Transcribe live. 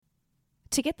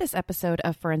To get this episode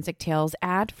of Forensic Tales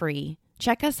ad-free,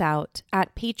 check us out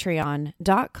at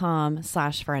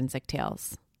patreon.com/Forensic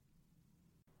Tales.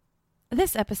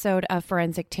 This episode of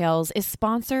Forensic Tales is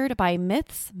sponsored by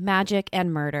Myths, Magic,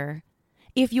 and Murder.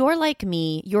 If you're like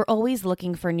me, you're always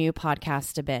looking for new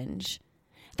podcasts to binge.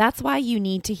 That's why you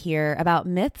need to hear about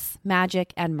Myths,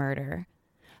 Magic, and Murder.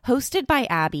 Hosted by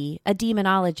Abby, a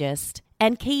demonologist,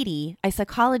 and Katie, a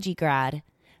psychology grad,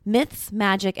 Myths,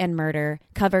 Magic, and Murder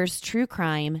covers true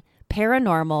crime,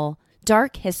 paranormal,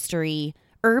 dark history,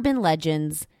 urban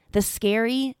legends, the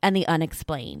scary, and the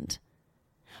unexplained.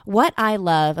 What I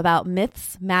love about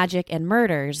Myths, Magic, and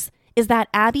Murders is that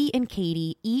Abby and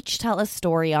Katie each tell a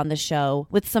story on the show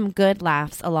with some good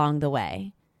laughs along the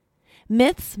way.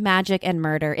 Myths, Magic, and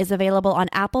Murder is available on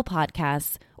Apple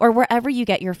Podcasts or wherever you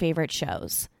get your favorite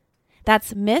shows.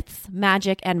 That's Myths,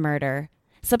 Magic, and Murder.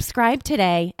 Subscribe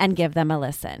today and give them a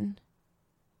listen.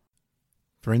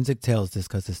 Forensic Tales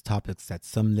discusses topics that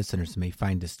some listeners may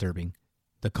find disturbing.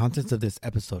 The contents of this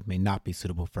episode may not be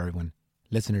suitable for everyone.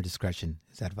 Listener discretion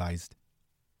is advised.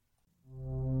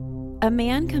 A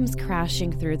man comes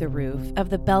crashing through the roof of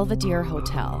the Belvedere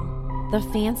Hotel, the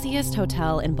fanciest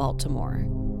hotel in Baltimore.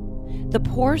 The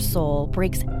poor soul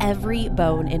breaks every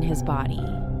bone in his body.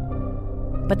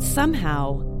 But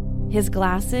somehow, his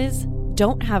glasses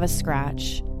don't have a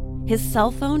scratch, his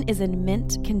cell phone is in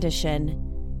mint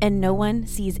condition, and no one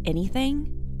sees anything?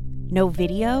 No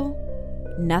video?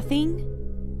 Nothing?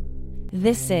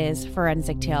 This is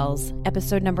Forensic Tales,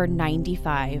 episode number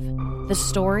 95, the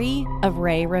story of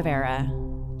Ray Rivera.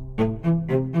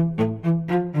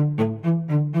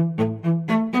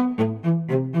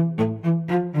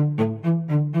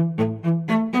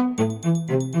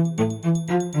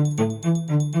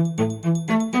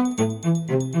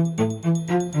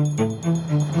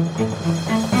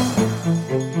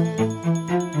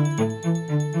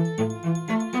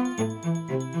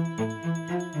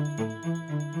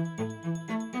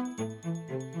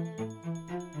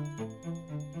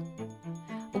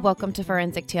 Welcome to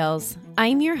Forensic Tales.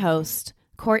 I'm your host,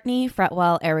 Courtney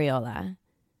Fretwell Areola.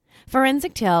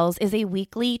 Forensic Tales is a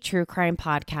weekly true crime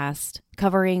podcast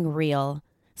covering real,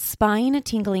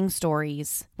 spine-tingling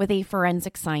stories with a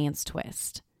forensic science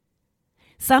twist.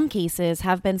 Some cases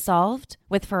have been solved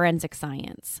with forensic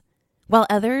science, while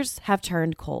others have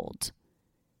turned cold.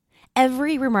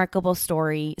 Every remarkable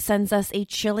story sends us a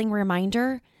chilling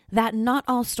reminder that not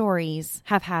all stories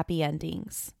have happy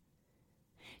endings.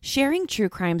 Sharing true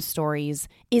crime stories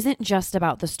isn't just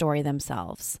about the story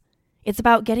themselves. It's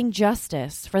about getting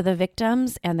justice for the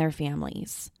victims and their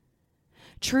families.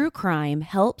 True crime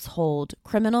helps hold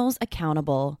criminals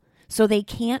accountable so they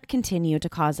can't continue to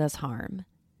cause us harm.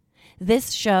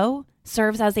 This show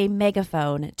serves as a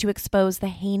megaphone to expose the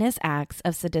heinous acts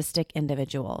of sadistic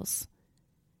individuals.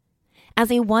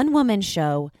 As a one-woman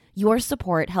show, your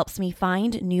support helps me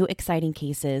find new exciting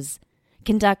cases,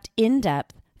 conduct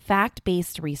in-depth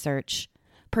fact-based research,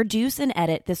 produce and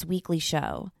edit this weekly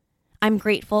show. I'm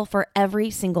grateful for every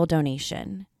single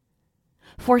donation.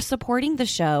 For supporting the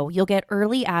show, you'll get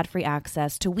early ad-free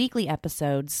access to weekly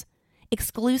episodes,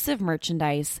 exclusive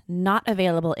merchandise not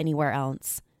available anywhere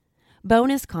else,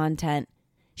 bonus content,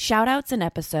 shout-outs and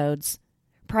episodes,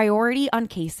 priority on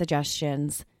case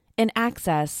suggestions, and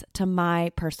access to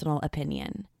my personal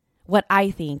opinion, what I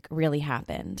think really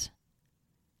happened.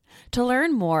 To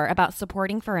learn more about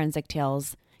supporting Forensic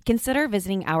Tales, consider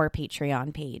visiting our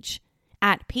Patreon page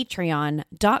at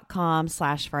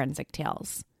patreon.com/Forensic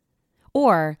Tales,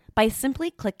 or by simply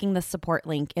clicking the support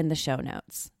link in the show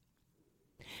notes.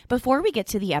 Before we get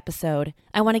to the episode,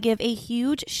 I want to give a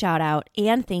huge shout out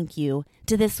and thank you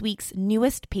to this week's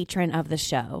newest patron of the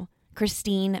show,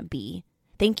 Christine B.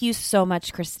 Thank you so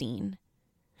much, Christine.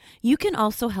 You can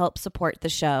also help support the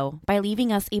show by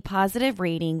leaving us a positive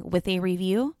rating with a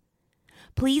review.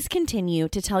 Please continue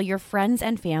to tell your friends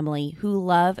and family who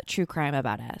love true crime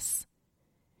about us.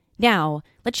 Now,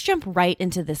 let's jump right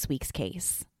into this week's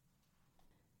case.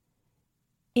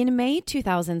 In May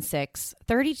 2006,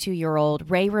 32-year-old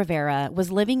Ray Rivera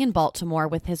was living in Baltimore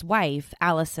with his wife,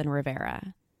 Allison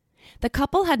Rivera. The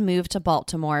couple had moved to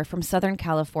Baltimore from Southern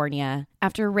California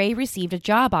after Ray received a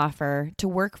job offer to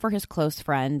work for his close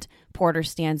friend, Porter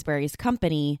Stansberry's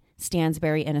company,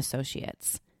 Stansberry and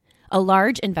Associates, a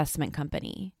large investment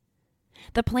company.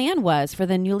 The plan was for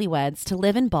the newlyweds to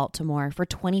live in Baltimore for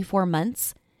 24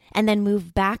 months and then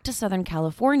move back to Southern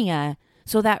California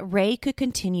so that Ray could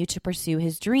continue to pursue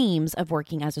his dreams of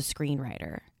working as a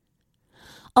screenwriter.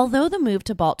 Although the move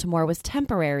to Baltimore was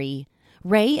temporary,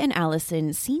 Ray and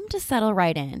Allison seemed to settle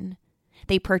right in.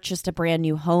 They purchased a brand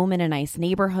new home in a nice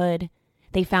neighborhood.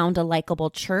 They found a likable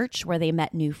church where they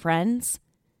met new friends.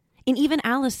 And even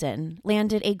Allison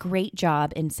landed a great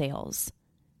job in sales.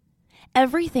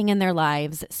 Everything in their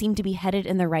lives seemed to be headed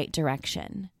in the right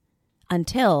direction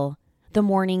until the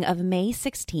morning of May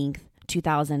 16th,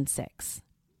 2006.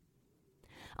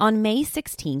 On May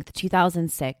 16th,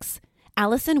 2006,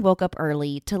 Allison woke up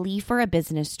early to leave for a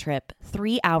business trip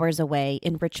 3 hours away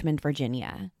in Richmond,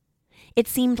 Virginia. It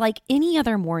seemed like any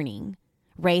other morning.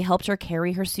 Ray helped her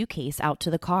carry her suitcase out to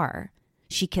the car.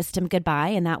 She kissed him goodbye,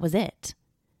 and that was it.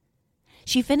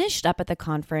 She finished up at the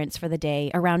conference for the day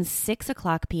around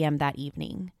 6:00 p.m. that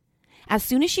evening. As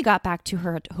soon as she got back to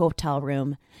her hotel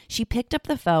room, she picked up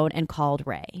the phone and called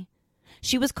Ray.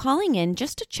 She was calling in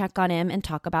just to check on him and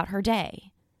talk about her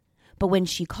day. But when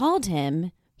she called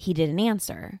him, he didn't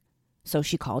answer. So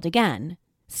she called again.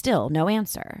 Still no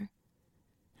answer.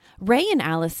 Ray and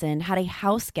Allison had a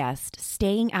house guest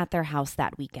staying at their house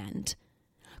that weekend.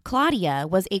 Claudia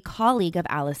was a colleague of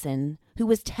Allison who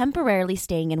was temporarily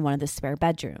staying in one of the spare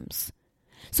bedrooms.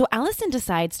 So Allison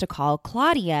decides to call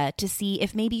Claudia to see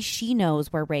if maybe she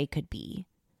knows where Ray could be.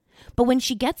 But when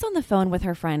she gets on the phone with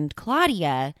her friend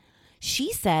Claudia,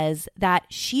 she says that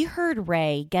she heard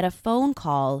Ray get a phone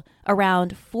call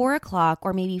around 4:00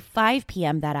 or maybe 5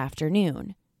 p.m. that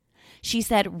afternoon. She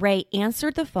said Ray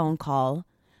answered the phone call,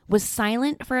 was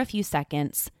silent for a few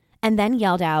seconds, and then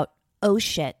yelled out, "Oh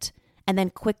shit," and then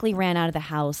quickly ran out of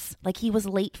the house like he was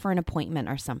late for an appointment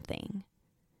or something.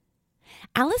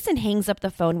 Allison hangs up the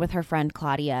phone with her friend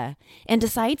Claudia and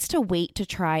decides to wait to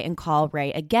try and call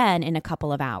Ray again in a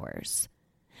couple of hours.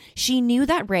 She knew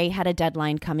that Ray had a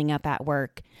deadline coming up at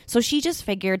work, so she just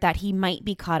figured that he might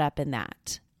be caught up in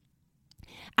that.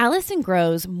 Allison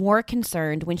grows more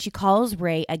concerned when she calls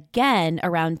Ray again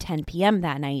around 10 p.m.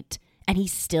 that night, and he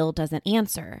still doesn't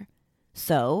answer.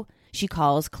 So she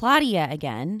calls Claudia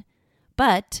again,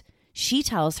 but she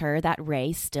tells her that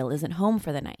Ray still isn't home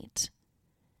for the night.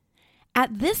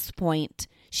 At this point,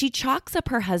 she chalks up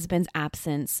her husband's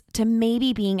absence to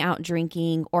maybe being out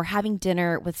drinking or having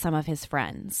dinner with some of his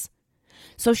friends.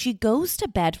 So she goes to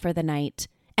bed for the night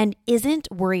and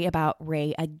isn't worried about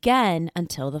Ray again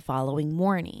until the following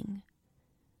morning.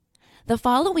 The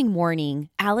following morning,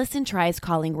 Allison tries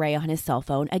calling Ray on his cell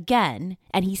phone again,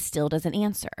 and he still doesn't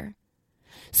answer.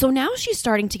 So now she's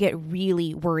starting to get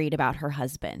really worried about her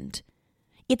husband.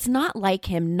 It's not like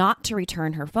him not to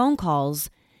return her phone calls,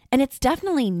 and it's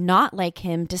definitely not like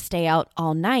him to stay out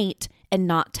all night and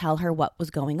not tell her what was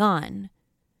going on.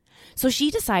 So she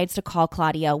decides to call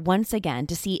Claudia once again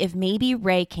to see if maybe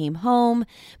Ray came home,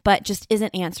 but just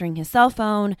isn't answering his cell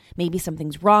phone. Maybe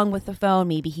something's wrong with the phone.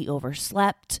 Maybe he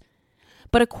overslept.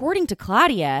 But according to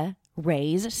Claudia,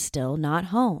 Ray's still not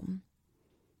home.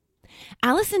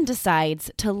 Allison decides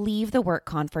to leave the work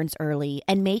conference early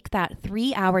and make that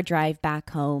 3-hour drive back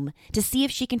home to see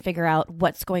if she can figure out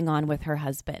what's going on with her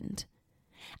husband.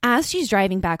 As she's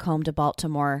driving back home to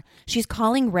Baltimore, she's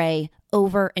calling Ray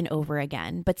over and over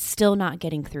again, but still not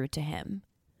getting through to him.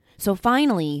 So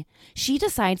finally, she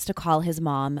decides to call his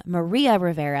mom, Maria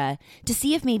Rivera, to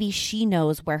see if maybe she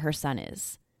knows where her son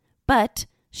is. But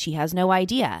she has no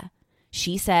idea.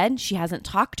 She said she hasn't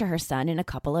talked to her son in a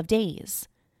couple of days.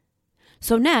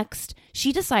 So next,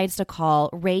 she decides to call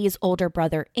Ray's older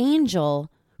brother,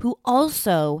 Angel, who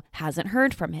also hasn't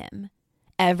heard from him.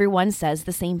 Everyone says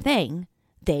the same thing.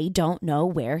 They don't know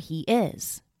where he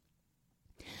is.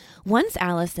 Once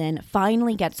Allison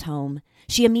finally gets home,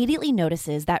 she immediately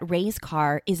notices that Ray's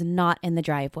car is not in the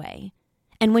driveway.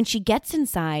 And when she gets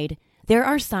inside, there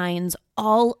are signs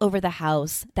all over the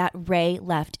house that Ray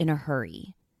left in a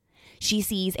hurry. She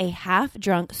sees a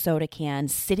half-drunk soda can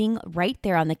sitting right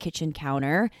there on the kitchen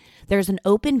counter. There's an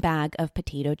open bag of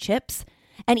potato chips,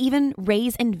 and even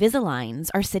Ray's Invisaligns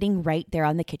are sitting right there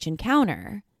on the kitchen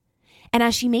counter. And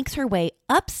as she makes her way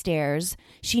upstairs,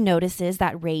 she notices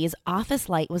that Ray's office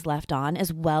light was left on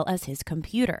as well as his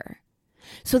computer.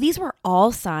 So these were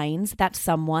all signs that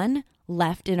someone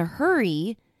left in a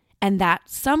hurry and that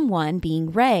someone,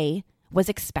 being Ray, was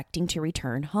expecting to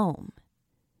return home.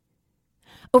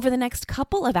 Over the next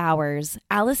couple of hours,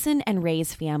 Allison and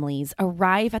Ray's families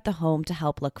arrive at the home to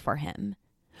help look for him.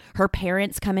 Her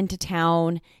parents come into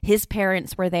town, his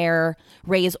parents were there,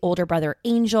 Ray's older brother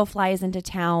Angel flies into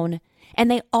town,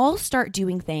 and they all start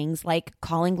doing things like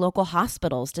calling local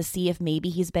hospitals to see if maybe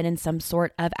he's been in some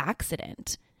sort of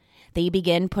accident. They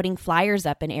begin putting flyers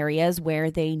up in areas where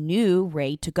they knew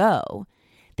Ray to go.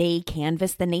 They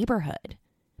canvass the neighborhood,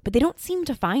 but they don't seem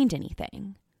to find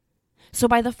anything. So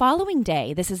by the following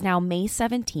day, this is now May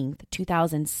 17th,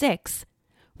 2006,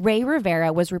 Ray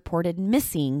Rivera was reported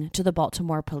missing to the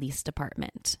Baltimore Police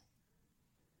Department.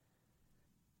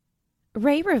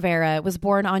 Ray Rivera was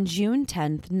born on June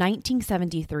 10,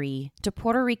 1973, to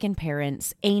Puerto Rican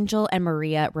parents Angel and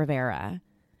Maria Rivera.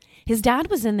 His dad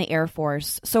was in the Air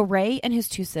Force, so Ray and his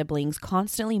two siblings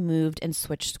constantly moved and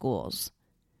switched schools.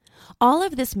 All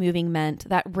of this moving meant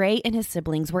that Ray and his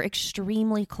siblings were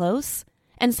extremely close,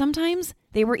 and sometimes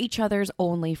they were each other's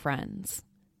only friends.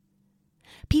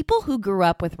 People who grew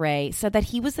up with Ray said that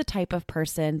he was the type of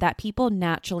person that people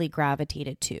naturally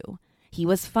gravitated to. He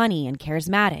was funny and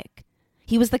charismatic.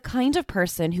 He was the kind of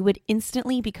person who would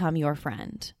instantly become your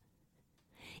friend.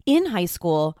 In high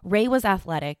school, Ray was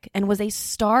athletic and was a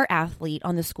star athlete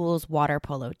on the school's water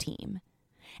polo team.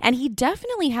 And he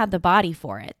definitely had the body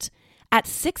for it. At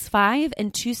 6'5"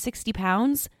 and 260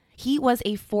 pounds, he was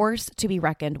a force to be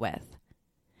reckoned with.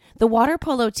 The water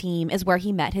polo team is where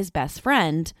he met his best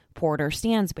friend, Porter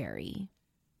Stansberry.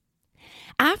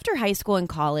 After high school and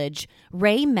college,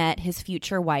 Ray met his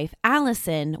future wife,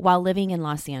 Allison, while living in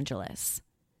Los Angeles.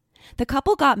 The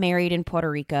couple got married in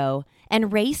Puerto Rico,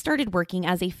 and Ray started working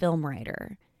as a film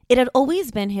writer. It had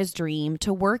always been his dream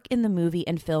to work in the movie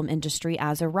and film industry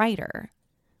as a writer.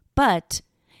 But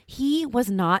he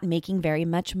was not making very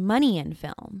much money in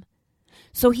film.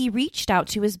 So he reached out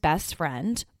to his best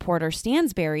friend, Porter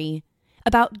Stansberry,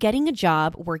 about getting a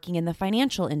job working in the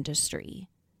financial industry.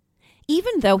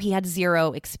 Even though he had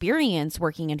zero experience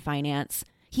working in finance,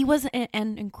 he was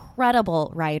an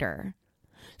incredible writer.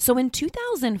 So in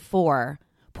 2004,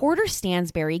 Porter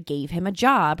Stansberry gave him a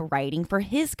job writing for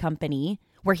his company,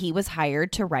 where he was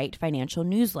hired to write financial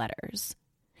newsletters.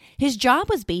 His job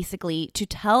was basically to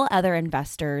tell other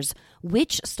investors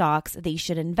which stocks they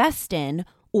should invest in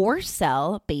or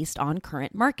sell based on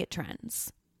current market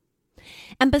trends.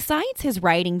 And besides his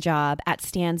writing job at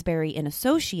Stansberry and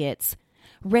Associates,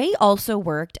 Ray also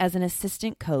worked as an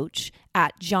assistant coach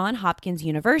at Johns Hopkins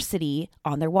University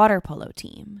on their water polo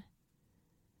team.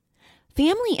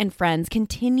 Family and friends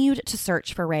continued to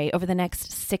search for Ray over the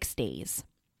next 6 days.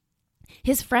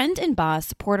 His friend and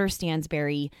boss, Porter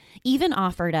Stansberry, even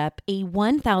offered up a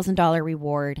 $1,000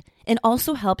 reward and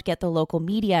also helped get the local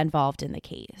media involved in the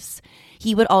case.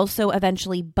 He would also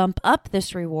eventually bump up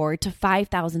this reward to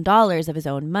 $5,000 of his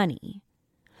own money.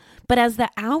 But as the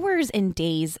hours and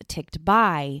days ticked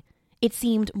by, it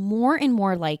seemed more and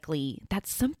more likely that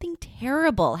something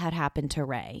terrible had happened to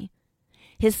Ray.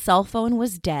 His cell phone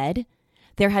was dead,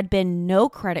 there had been no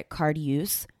credit card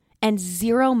use, and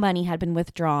zero money had been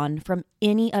withdrawn from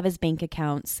any of his bank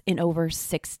accounts in over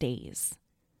 6 days.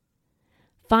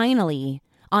 Finally,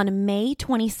 on May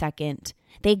 22nd,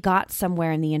 they got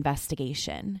somewhere in the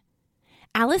investigation.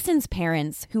 Allison's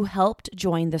parents, who helped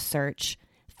join the search,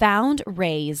 found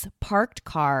Ray's parked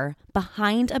car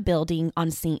behind a building on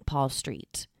St. Paul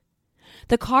Street.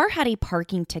 The car had a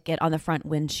parking ticket on the front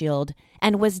windshield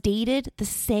and was dated the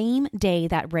same day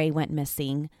that Ray went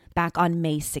missing, back on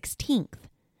May 16th.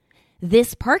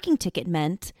 This parking ticket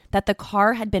meant that the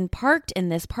car had been parked in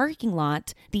this parking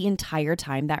lot the entire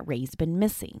time that Ray's been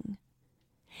missing.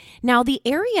 Now, the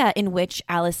area in which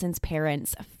Allison's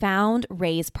parents found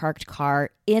Ray's parked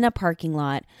car in a parking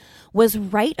lot was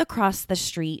right across the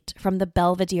street from the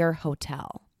Belvedere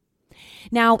Hotel.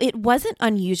 Now, it wasn't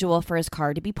unusual for his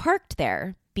car to be parked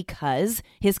there because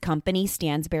his company,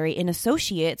 Stansberry and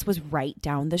Associates, was right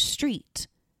down the street.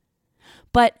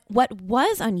 But what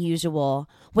was unusual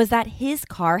was that his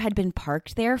car had been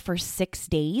parked there for 6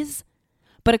 days,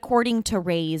 but according to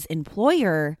Ray's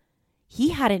employer, he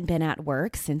hadn't been at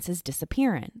work since his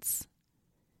disappearance.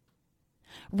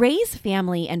 Ray's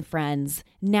family and friends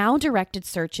now directed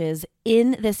searches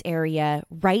in this area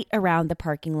right around the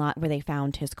parking lot where they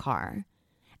found his car.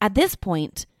 At this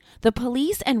point, the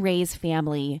police and Ray's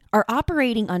family are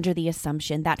operating under the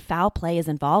assumption that foul play is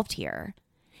involved here.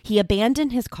 He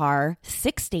abandoned his car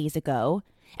 6 days ago,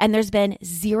 and there's been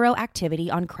zero activity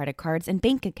on credit cards and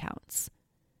bank accounts.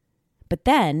 But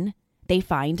then they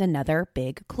find another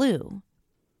big clue.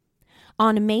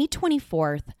 On May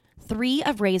 24th, 3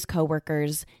 of Ray's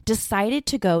coworkers decided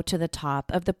to go to the top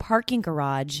of the parking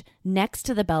garage next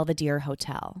to the Belvedere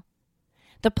Hotel.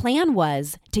 The plan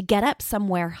was to get up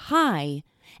somewhere high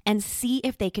and see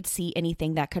if they could see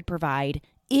anything that could provide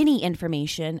any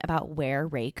information about where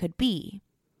Ray could be.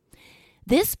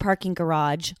 This parking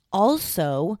garage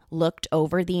also looked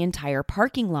over the entire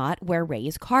parking lot where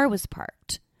Ray's car was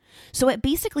parked. So it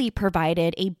basically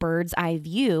provided a bird's eye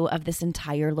view of this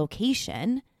entire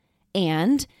location,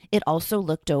 and it also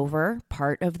looked over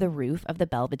part of the roof of the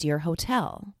Belvedere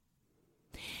Hotel.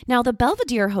 Now, the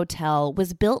Belvedere Hotel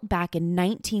was built back in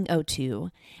 1902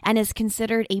 and is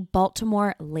considered a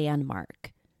Baltimore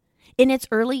landmark. In its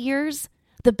early years,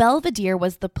 the Belvedere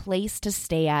was the place to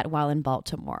stay at while in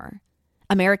Baltimore.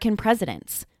 American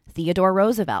presidents, Theodore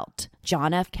Roosevelt,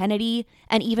 John F. Kennedy,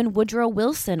 and even Woodrow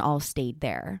Wilson all stayed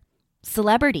there.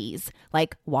 Celebrities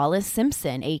like Wallis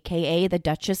Simpson, aka the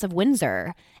Duchess of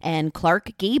Windsor, and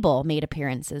Clark Gable made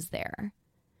appearances there.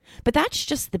 But that's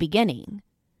just the beginning.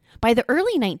 By the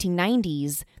early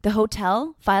 1990s, the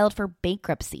hotel filed for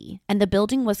bankruptcy and the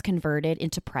building was converted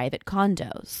into private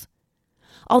condos.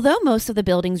 Although most of the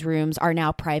building's rooms are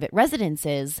now private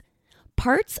residences,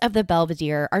 parts of the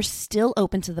Belvedere are still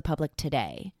open to the public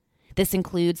today. This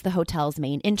includes the hotel's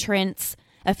main entrance.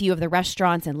 A few of the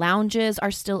restaurants and lounges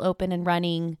are still open and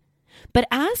running. But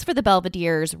as for the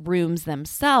Belvedere's rooms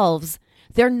themselves,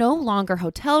 they're no longer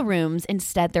hotel rooms.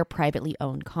 Instead, they're privately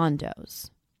owned condos.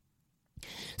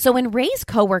 So when Ray's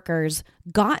coworkers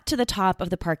got to the top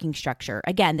of the parking structure,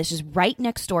 again, this is right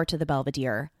next door to the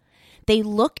Belvedere, they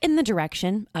look in the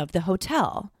direction of the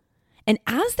hotel. And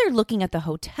as they're looking at the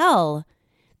hotel,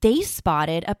 they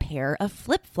spotted a pair of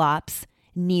flip-flops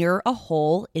near a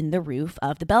hole in the roof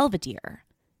of the Belvedere.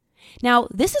 Now,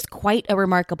 this is quite a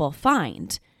remarkable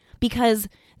find because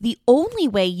the only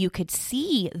way you could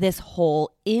see this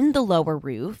hole in the lower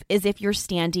roof is if you're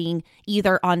standing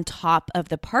either on top of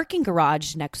the parking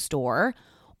garage next door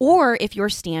or if you're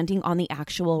standing on the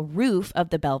actual roof of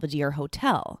the Belvedere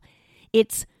Hotel.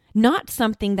 It's not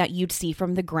something that you'd see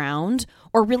from the ground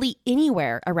or really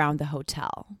anywhere around the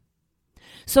hotel.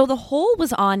 So the hole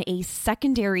was on a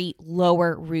secondary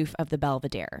lower roof of the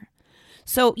Belvedere.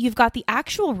 So you've got the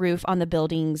actual roof on the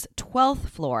building's 12th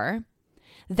floor.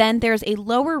 Then there's a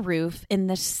lower roof in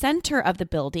the center of the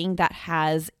building that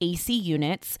has AC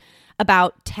units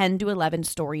about 10 to 11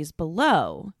 stories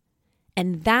below.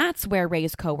 And that's where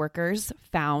Ray's coworkers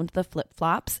found the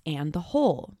flip-flops and the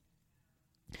hole.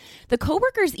 The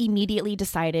coworkers immediately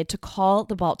decided to call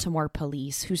the Baltimore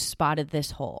police who spotted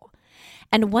this hole.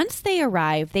 And once they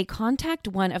arrived, they contact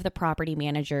one of the property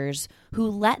managers who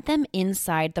let them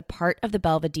inside the part of the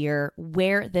Belvedere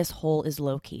where this hole is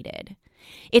located.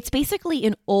 It's basically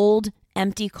an old,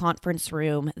 empty conference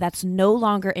room that's no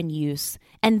longer in use,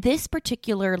 and this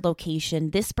particular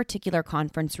location, this particular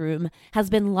conference room, has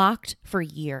been locked for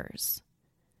years.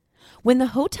 When the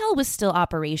hotel was still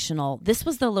operational, this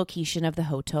was the location of the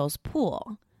hotel's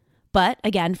pool. But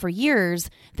again, for years,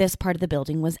 this part of the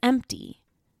building was empty.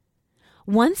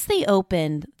 Once they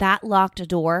opened that locked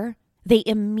door, they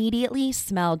immediately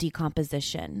smelled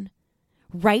decomposition.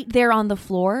 Right there on the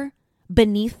floor,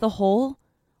 beneath the hole,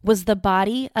 was the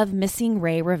body of missing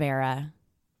Ray Rivera.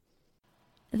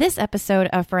 This episode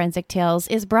of Forensic Tales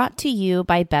is brought to you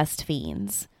by Best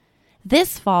Fiends.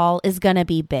 This fall is gonna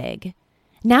be big.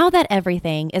 Now that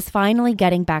everything is finally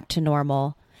getting back to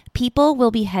normal, people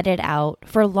will be headed out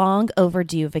for long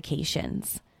overdue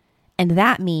vacations. And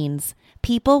that means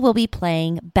people will be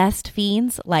playing Best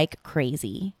Fiends like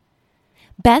crazy.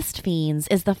 Best Fiends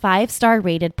is the 5-star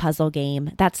rated puzzle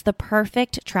game that's the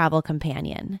perfect travel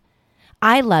companion.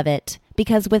 I love it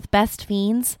because with Best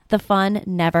Fiends, the fun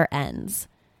never ends.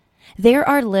 There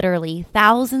are literally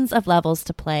thousands of levels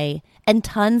to play and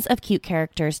tons of cute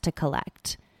characters to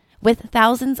collect. With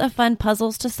thousands of fun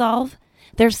puzzles to solve,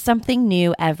 there's something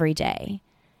new every day.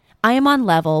 I am on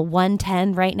level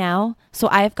 110 right now, so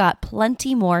I've got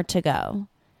plenty more to go.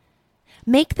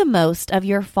 Make the most of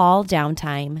your fall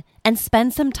downtime and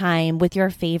spend some time with your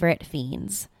favorite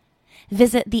fiends.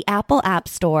 Visit the Apple App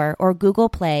Store or Google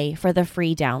Play for the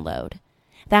free download.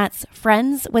 That's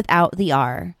Friends without the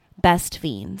R, Best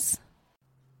Fiends.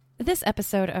 This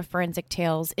episode of Forensic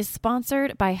Tales is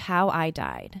sponsored by How I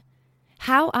Died.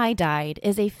 How I Died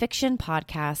is a fiction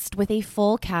podcast with a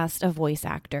full cast of voice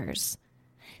actors.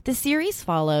 The series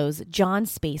follows John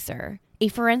Spacer, a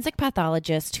forensic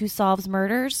pathologist who solves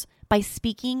murders by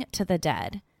speaking to the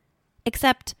dead.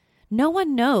 Except no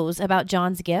one knows about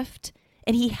John's gift,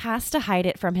 and he has to hide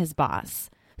it from his boss,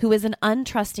 who is an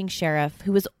untrusting sheriff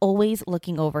who is always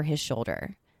looking over his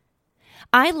shoulder.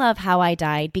 I love How I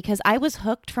Died because I was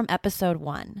hooked from episode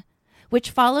 1,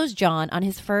 which follows John on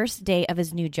his first day of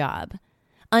his new job,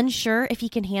 unsure if he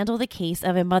can handle the case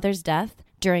of a mother's death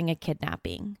during a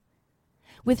kidnapping.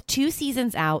 With 2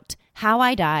 seasons out, How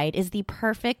I Died is the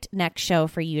perfect next show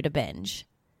for you to binge.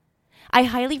 I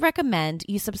highly recommend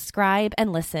you subscribe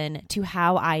and listen to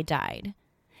How I Died,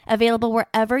 available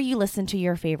wherever you listen to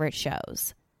your favorite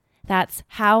shows. That's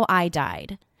How I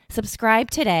Died.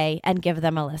 Subscribe today and give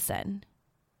them a listen.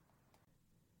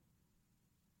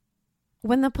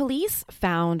 When the police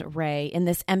found Ray in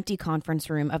this empty conference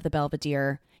room of the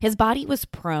Belvedere, his body was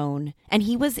prone and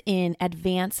he was in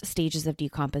advanced stages of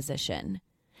decomposition.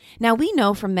 Now, we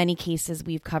know from many cases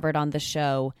we've covered on the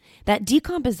show that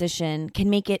decomposition can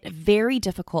make it very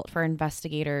difficult for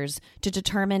investigators to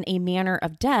determine a manner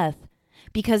of death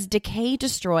because decay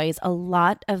destroys a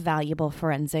lot of valuable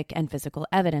forensic and physical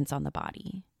evidence on the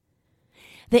body.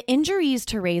 The injuries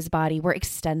to Ray's body were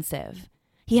extensive.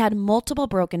 He had multiple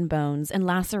broken bones and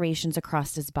lacerations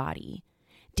across his body,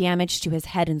 damage to his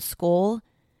head and skull.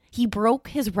 He broke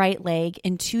his right leg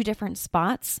in 2 different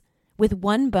spots, with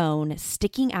one bone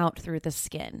sticking out through the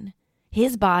skin.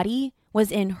 His body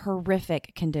was in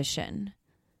horrific condition.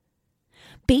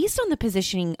 Based on the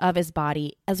positioning of his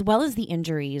body, as well as the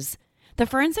injuries, the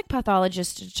forensic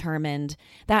pathologist determined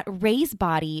that Ray's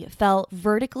body fell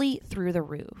vertically through the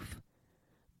roof.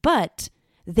 But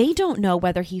they don't know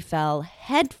whether he fell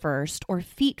head first or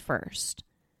feet first.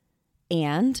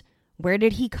 And where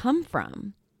did he come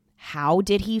from? How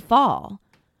did he fall?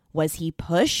 Was he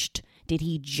pushed? Did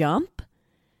he jump?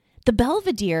 The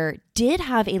Belvedere did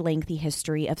have a lengthy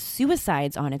history of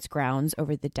suicides on its grounds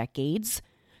over the decades,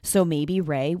 so maybe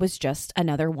Ray was just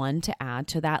another one to add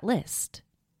to that list.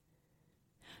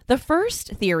 The first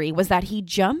theory was that he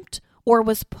jumped or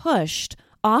was pushed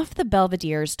off the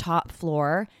Belvedere's top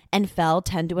floor and fell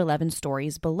 10 to 11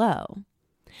 stories below.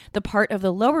 The part of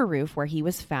the lower roof where he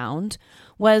was found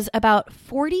was about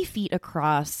 40 feet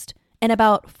across and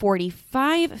about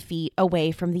 45 feet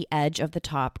away from the edge of the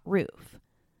top roof.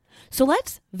 So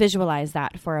let's visualize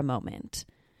that for a moment.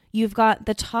 You've got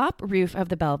the top roof of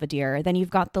the Belvedere, then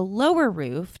you've got the lower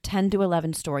roof 10 to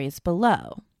 11 stories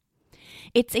below.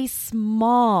 It's a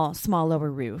small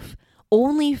lower roof,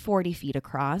 only 40 feet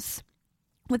across,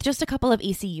 with just a couple of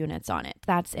AC units on it.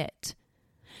 That's it.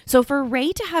 So for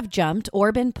Ray to have jumped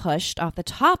or been pushed off the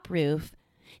top roof,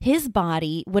 his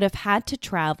body would have had to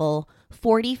travel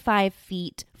 45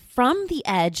 feet from the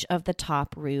edge of the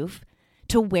top roof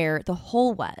to where the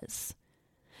hole was.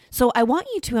 So I want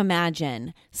you to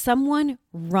imagine someone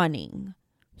running,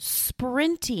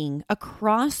 sprinting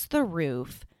across the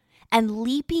roof and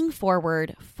leaping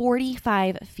forward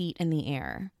 45 feet in the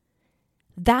air.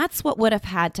 That's what would have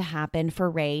had to happen for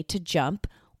Ray to jump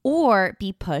or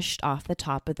be pushed off the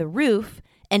top of the roof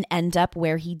and end up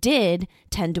where he did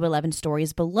 10 to 11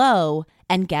 stories below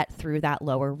and get through that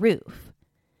lower roof.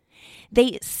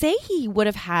 They say he would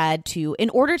have had to, in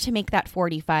order to make that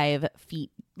 45 feet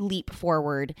leap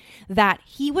forward, that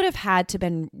he would have had to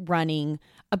been running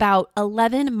about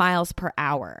 11 miles per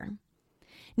hour.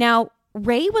 Now,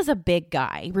 Ray was a big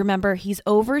guy. Remember, he's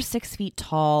over 6 feet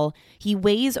tall. He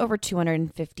weighs over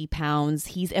 250 pounds.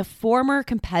 He's a former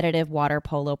competitive water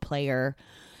polo player.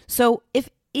 So if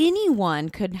anyone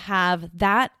could have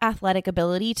that athletic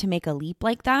ability to make a leap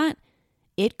like that,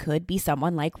 it could be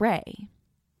someone like Ray.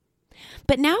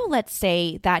 But now let's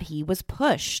say that he was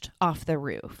pushed off the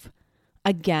roof.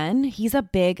 Again, he's a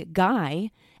big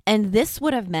guy, and this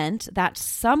would have meant that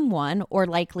someone, or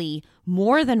likely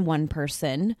more than one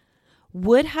person,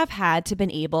 would have had to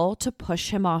been able to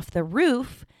push him off the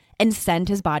roof and send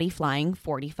his body flying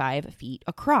 45 feet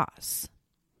across.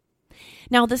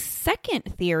 Now, the second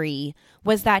theory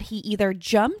was that he either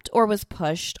jumped or was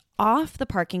pushed off the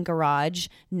parking garage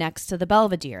next to the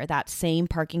Belvedere, that same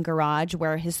parking garage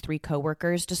where his 3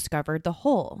 coworkers discovered the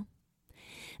hole.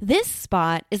 This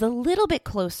spot is a little bit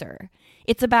closer.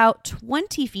 It's about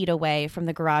 20 feet away from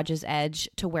the garage's edge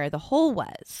to where the hole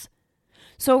was.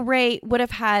 So Ray would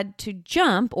have had to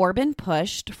jump or been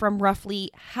pushed from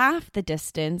roughly half the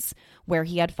distance where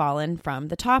he had fallen from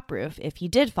the top roof if he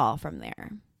did fall from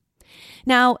there.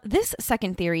 Now, this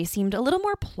second theory seemed a little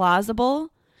more plausible.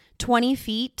 20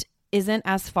 feet isn't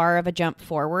as far of a jump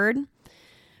forward,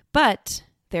 but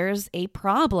there's a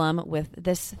problem with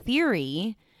this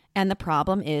theory, and the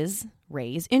problem is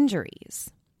Ray's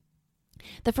injuries.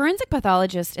 The forensic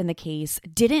pathologist in the case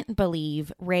didn't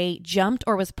believe Ray jumped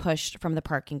or was pushed from the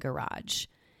parking garage.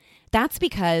 That's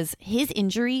because his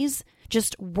injuries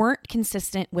just weren't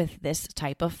consistent with this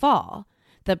type of fall.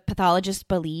 The pathologist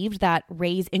believed that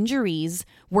Ray's injuries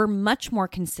were much more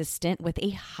consistent with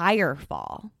a higher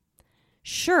fall.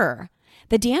 Sure,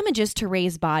 the damages to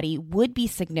Ray's body would be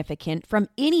significant from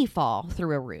any fall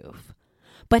through a roof.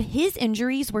 But his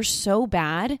injuries were so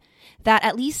bad that,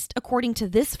 at least according to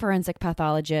this forensic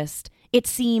pathologist, it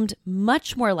seemed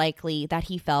much more likely that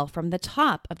he fell from the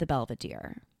top of the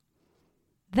Belvedere.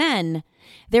 Then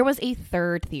there was a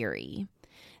third theory.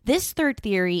 This third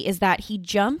theory is that he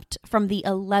jumped from the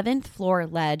 11th floor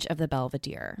ledge of the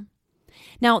Belvedere.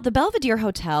 Now, the Belvedere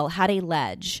Hotel had a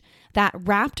ledge that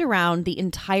wrapped around the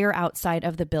entire outside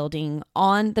of the building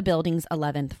on the building's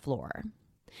 11th floor.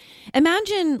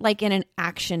 Imagine like in an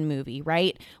action movie,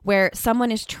 right? Where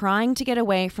someone is trying to get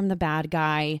away from the bad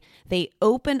guy. They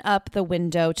open up the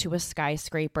window to a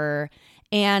skyscraper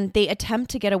and they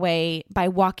attempt to get away by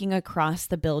walking across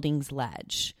the building's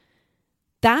ledge.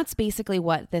 That's basically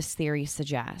what this theory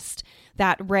suggests,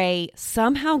 that Ray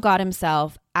somehow got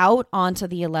himself out onto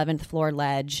the 11th floor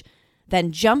ledge,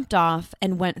 then jumped off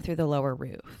and went through the lower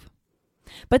roof.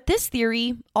 But this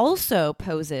theory also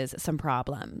poses some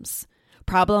problems.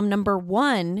 Problem number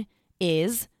one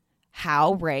is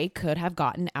how Ray could have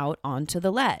gotten out onto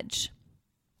the ledge.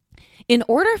 In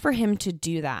order for him to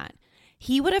do that,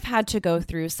 he would have had to go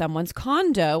through someone's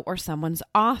condo or someone's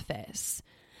office,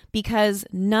 because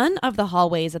none of the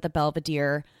hallways at the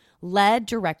Belvedere led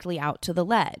directly out to the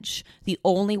ledge. The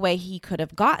only way he could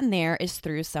have gotten there is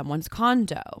through someone's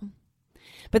condo.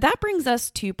 But that brings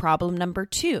us to problem number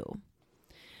two.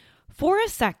 For a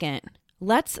second,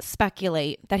 let's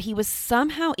speculate that he was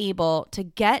somehow able to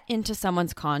get into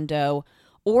someone's condo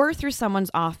or through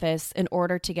someone's office in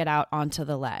order to get out onto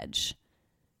the ledge.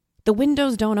 The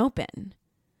windows don't open.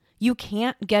 You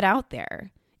can't get out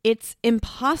there. It's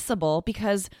impossible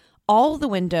because all the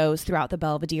windows throughout the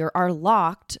Belvedere are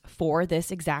locked for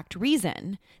this exact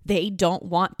reason. They don't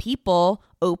want people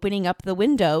opening up the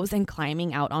windows and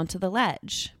climbing out onto the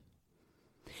ledge.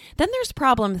 Then there's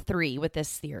problem three with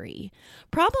this theory.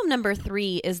 Problem number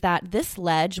three is that this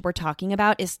ledge we're talking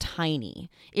about is tiny.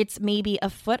 It's maybe a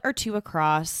foot or two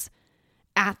across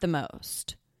at the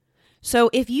most. So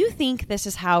if you think this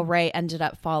is how Ray ended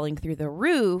up falling through the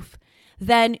roof,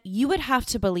 then you would have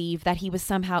to believe that he was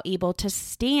somehow able to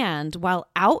stand while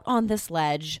out on this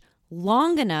ledge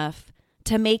long enough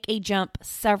to make a jump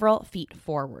several feet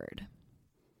forward.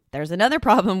 There's another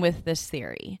problem with this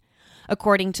theory.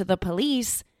 According to the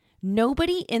police,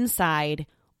 nobody inside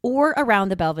or around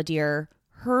the Belvedere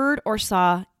heard or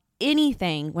saw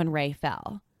anything when Ray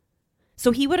fell.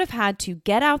 So he would have had to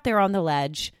get out there on the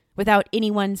ledge without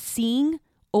anyone seeing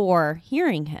or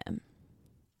hearing him.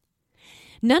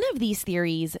 None of these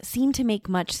theories seem to make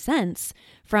much sense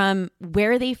from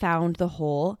where they found the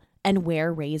hole and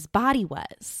where Ray's body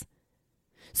was.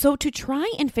 So to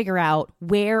try and figure out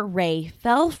where Ray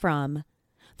fell from,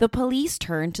 the police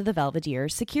turned to the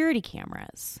Belvedere's security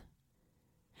cameras.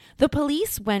 The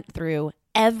police went through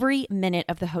every minute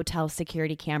of the hotel's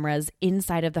security cameras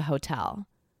inside of the hotel,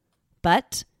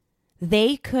 but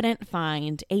they couldn't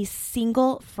find a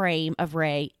single frame of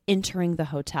Ray entering the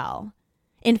hotel.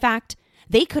 In fact,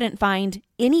 they couldn't find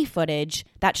any footage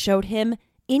that showed him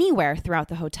anywhere throughout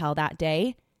the hotel that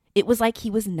day. It was like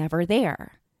he was never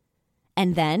there.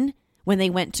 And then, when they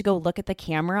went to go look at the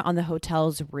camera on the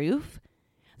hotel's roof,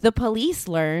 the police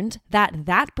learned that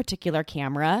that particular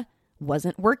camera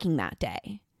wasn't working that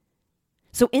day.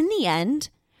 So in the end,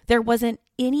 there wasn't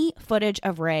any footage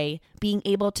of Ray being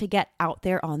able to get out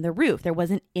there on the roof. There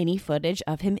wasn't any footage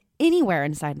of him anywhere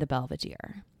inside the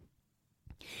Belvedere.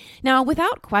 Now,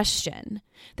 without question,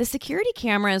 the security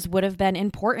cameras would have been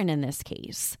important in this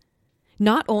case.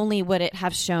 Not only would it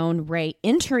have shown Ray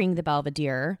entering the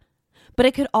Belvedere, but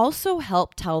it could also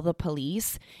help tell the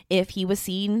police if he was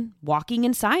seen walking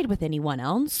inside with anyone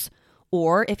else,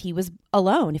 or if he was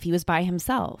alone, if he was by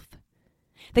himself.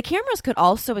 The cameras could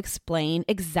also explain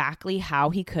exactly how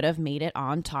he could have made it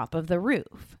on top of the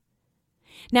roof.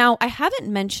 Now, I haven't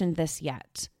mentioned this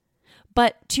yet,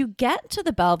 but to get to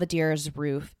the Belvedere's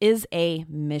roof is a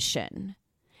mission.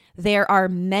 There are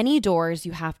many doors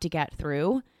you have to get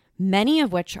through, many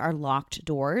of which are locked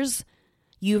doors.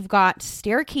 You've got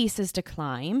staircases to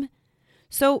climb.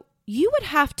 So you would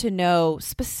have to know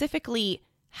specifically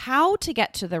how to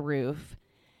get to the roof,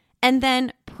 and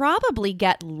then probably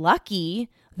get lucky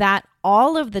that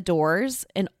all of the doors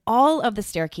and all of the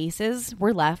staircases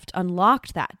were left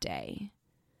unlocked that day.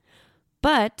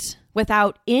 But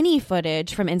without any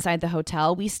footage from inside the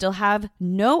hotel, we still have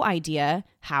no idea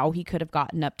how he could have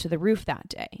gotten up to the roof that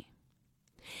day.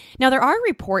 Now, there are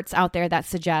reports out there that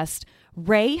suggest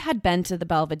Ray had been to the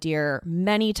Belvedere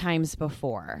many times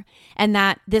before, and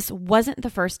that this wasn't the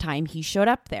first time he showed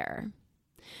up there.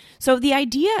 So the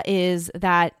idea is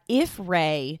that if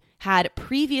Ray had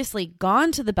previously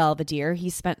gone to the Belvedere, he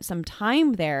spent some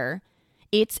time there,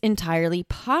 it's entirely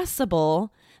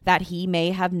possible that he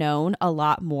may have known a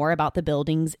lot more about the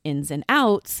building's ins and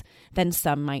outs than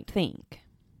some might think.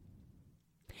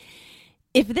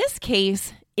 If this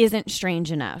case isn't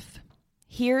strange enough,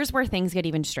 here's where things get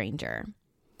even stranger.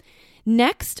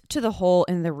 Next to the hole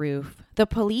in the roof, the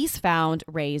police found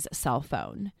Ray's cell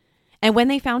phone. And when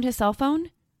they found his cell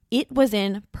phone, it was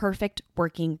in perfect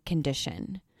working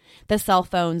condition. The cell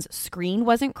phone's screen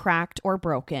wasn't cracked or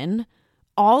broken.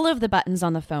 all of the buttons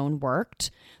on the phone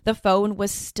worked. The phone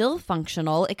was still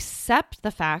functional, except the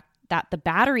fact that the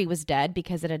battery was dead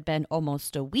because it had been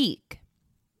almost a week.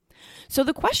 So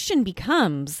the question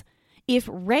becomes, if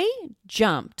Ray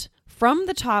jumped from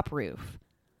the top roof,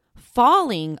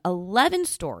 falling 11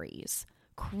 stories,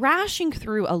 crashing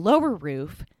through a lower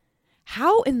roof,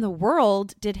 how in the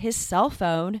world did his cell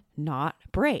phone not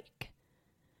break?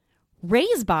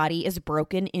 Ray's body is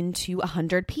broken into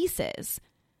 100 pieces,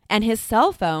 and his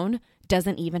cell phone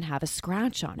doesn't even have a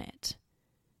scratch on it.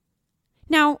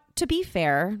 Now, to be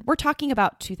fair, we're talking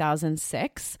about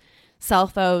 2006. Cell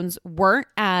phones weren't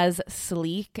as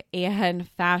sleek and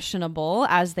fashionable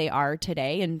as they are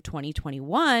today in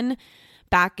 2021.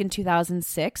 Back in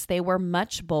 2006, they were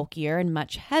much bulkier and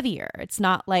much heavier. It's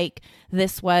not like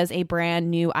this was a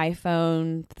brand new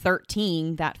iPhone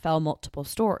 13 that fell multiple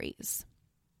stories.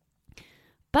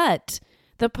 But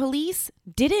the police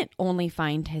didn't only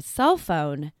find his cell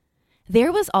phone.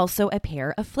 There was also a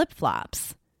pair of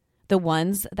flip-flops, the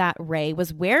ones that Ray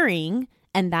was wearing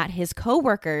and that his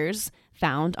coworkers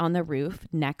found on the roof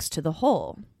next to the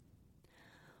hole.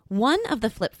 One of the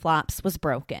flip-flops was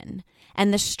broken,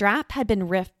 and the strap had been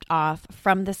ripped off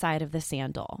from the side of the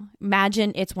sandal.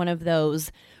 Imagine it's one of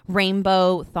those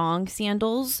rainbow thong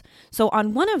sandals. So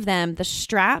on one of them, the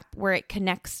strap where it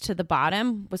connects to the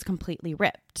bottom was completely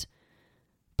ripped.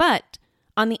 But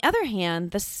on the other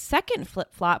hand, the second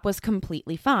flip-flop was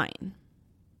completely fine.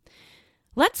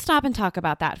 Let's stop and talk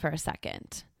about that for a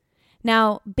second.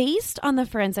 Now, based on the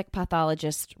forensic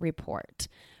pathologist report,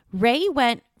 Ray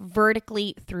went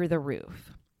vertically through the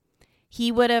roof.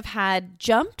 He would have had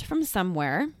jumped from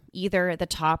somewhere, either the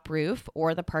top roof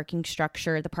or the parking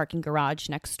structure, the parking garage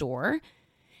next door,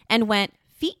 and went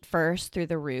feet first through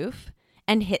the roof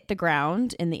and hit the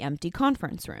ground in the empty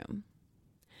conference room.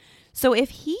 So if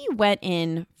he went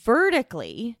in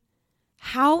vertically,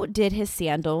 how did his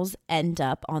sandals end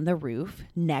up on the roof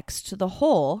next to the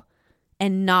hole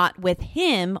and not with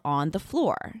him on the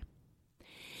floor?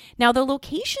 Now, the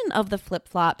location of the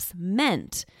flip-flops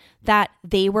meant that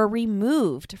they were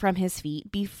removed from his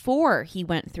feet before he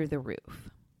went through the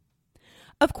roof.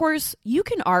 Of course, you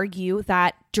can argue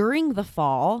that during the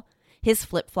fall, his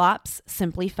flip-flops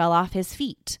simply fell off his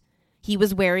feet. He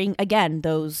was wearing, again,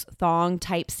 those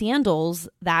thong-type sandals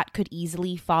that could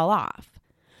easily fall off.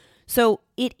 So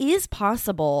it is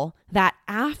possible that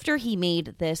after he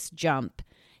made this jump,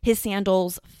 his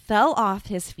sandals fell off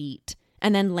his feet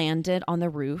and then landed on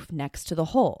the roof next to the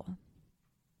hole.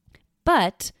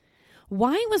 But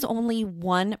why was only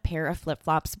one pair of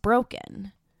flip-flops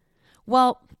broken?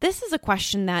 Well, this is a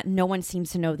question that no one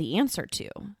seems to know the answer to.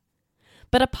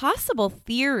 But a possible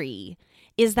theory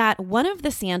is that one of the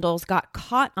sandals got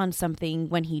caught on something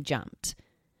when he jumped.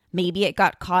 Maybe it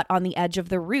got caught on the edge of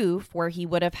the roof where he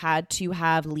would have had to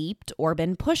have leaped or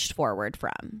been pushed forward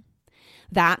from.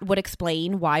 That would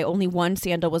explain why only one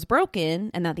sandal was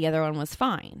broken and that the other one was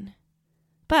fine.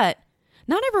 But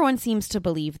not everyone seems to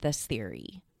believe this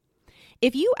theory.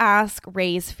 If you ask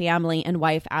Ray's family and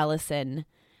wife Allison,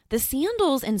 the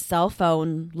sandals and cell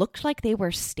phone looked like they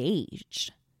were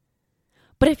staged.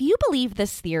 But if you believe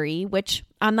this theory, which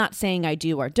I'm not saying I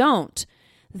do or don't,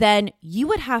 then you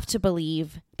would have to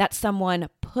believe that someone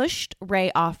pushed Ray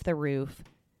off the roof,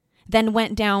 then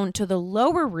went down to the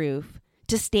lower roof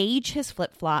to stage his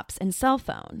flip-flops and cell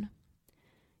phone.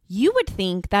 You would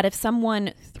think that if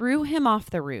someone threw him off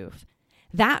the roof,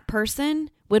 that person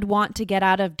would want to get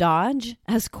out of Dodge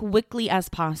as quickly as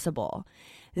possible.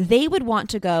 They would want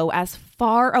to go as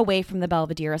far away from the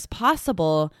Belvedere as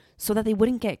possible so that they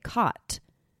wouldn't get caught.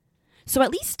 So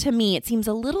at least to me, it seems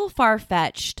a little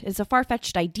far-fetched. It's a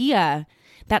far-fetched idea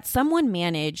that someone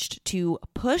managed to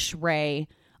push Ray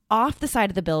off the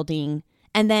side of the building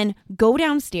and then go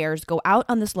downstairs, go out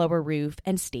on this lower roof,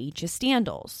 and stage his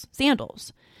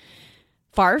sandals.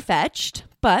 Far-fetched,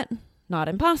 but not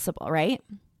impossible, right?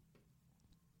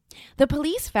 The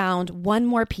police found one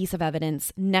more piece of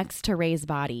evidence next to Ray's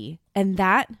body, and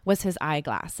that was his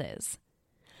eyeglasses.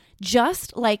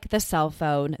 Just like the cell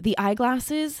phone, the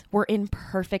eyeglasses were in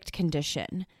perfect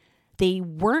condition. They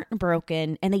weren't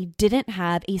broken, and they didn't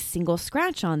have a single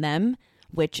scratch on them,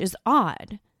 which is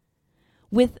odd.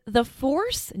 With the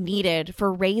force needed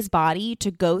for Ray's body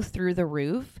to go through the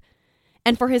roof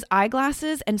and for his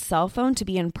eyeglasses and cell phone to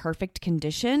be in perfect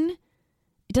condition,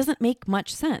 it doesn't make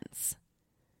much sense.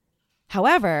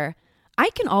 However, I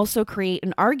can also create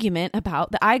an argument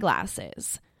about the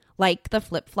eyeglasses. Like the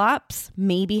flip-flops,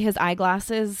 maybe his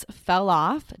eyeglasses fell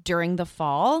off during the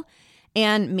fall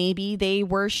and maybe they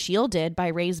were shielded by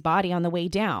Ray's body on the way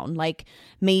down. Like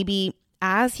maybe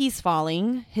as he's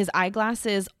falling, his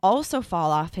eyeglasses also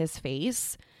fall off his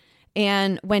face.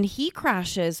 And when he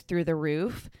crashes through the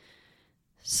roof,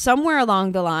 somewhere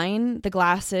along the line, the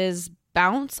glasses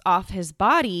bounce off his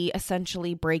body,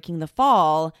 essentially breaking the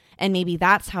fall. And maybe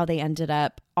that's how they ended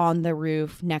up on the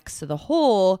roof next to the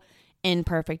hole in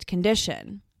perfect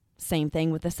condition. Same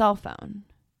thing with the cell phone.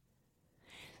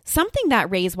 Something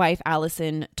that Ray's wife,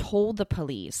 Allison, told the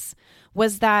police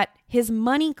was that his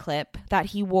money clip that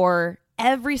he wore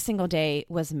every single day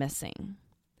was missing.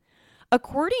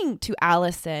 According to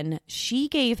Allison, she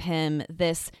gave him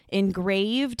this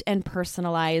engraved and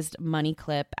personalized money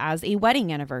clip as a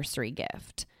wedding anniversary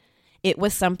gift. It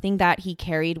was something that he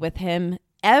carried with him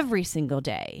every single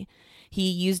day. He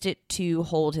used it to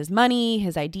hold his money,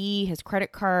 his ID, his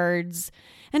credit cards,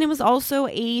 and it was also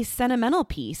a sentimental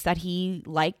piece that he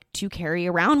liked to carry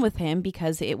around with him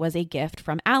because it was a gift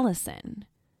from Allison.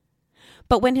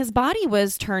 But when his body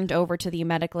was turned over to the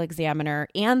medical examiner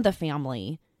and the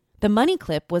family, the money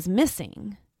clip was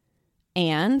missing.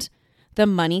 And the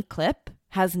money clip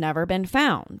has never been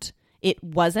found. It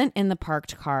wasn't in the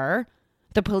parked car.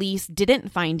 The police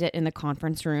didn't find it in the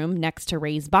conference room next to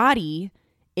Ray's body.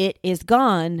 It is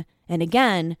gone. And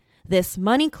again, this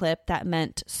money clip that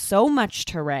meant so much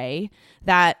to Ray,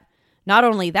 that not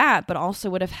only that, but also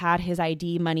would have had his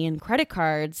ID, money, and credit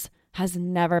cards, has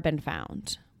never been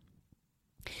found.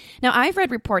 Now, I've read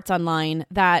reports online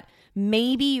that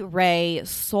maybe Ray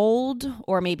sold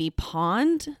or maybe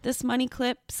pawned this money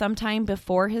clip sometime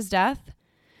before his death.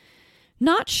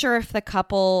 Not sure if the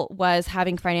couple was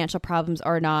having financial problems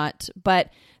or not, but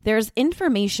there's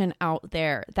information out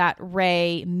there that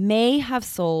Ray may have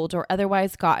sold or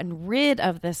otherwise gotten rid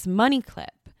of this money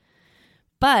clip.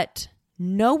 But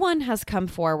no one has come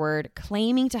forward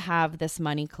claiming to have this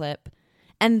money clip,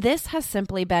 and this has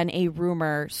simply been a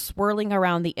rumor swirling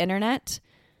around the internet.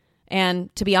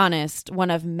 And to be honest,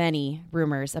 one of many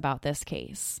rumors about this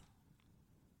case.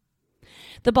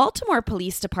 The Baltimore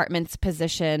Police Department's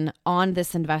position on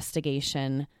this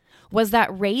investigation was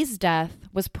that Ray's death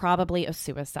was probably a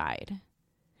suicide.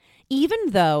 Even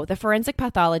though the forensic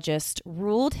pathologist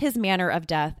ruled his manner of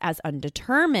death as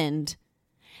undetermined,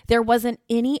 there wasn't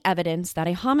any evidence that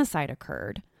a homicide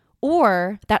occurred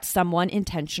or that someone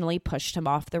intentionally pushed him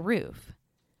off the roof.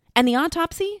 And the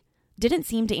autopsy didn't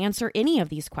seem to answer any of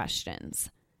these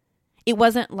questions. It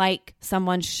wasn't like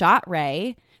someone shot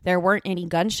Ray. There weren't any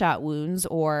gunshot wounds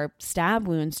or stab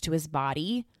wounds to his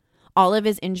body. All of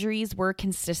his injuries were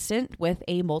consistent with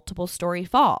a multiple-story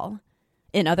fall.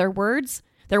 In other words,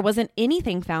 there wasn't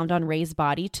anything found on Ray's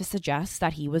body to suggest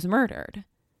that he was murdered.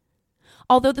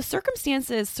 Although the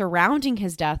circumstances surrounding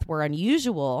his death were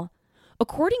unusual,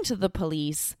 according to the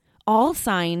police, all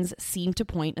signs seemed to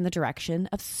point in the direction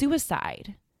of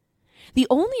suicide. The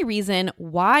only reason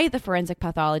why the forensic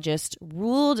pathologist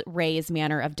ruled Ray's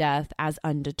manner of death as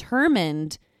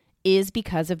undetermined is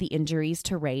because of the injuries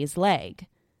to Ray's leg.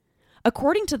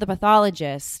 According to the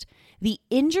pathologist, the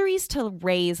injuries to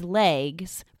Ray's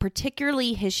legs,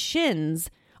 particularly his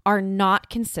shins, are not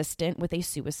consistent with a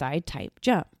suicide-type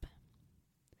jump.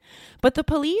 But the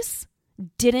police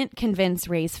didn't convince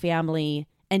Ray's family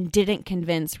and didn't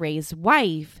convince Ray's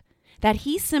wife that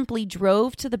he simply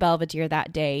drove to the Belvedere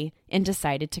that day and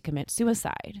decided to commit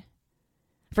suicide.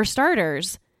 For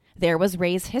starters, there was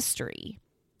Ray's history.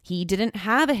 He didn't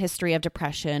have a history of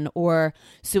depression or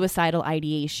suicidal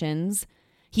ideations.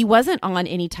 He wasn't on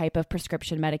any type of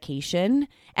prescription medication,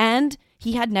 and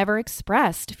he had never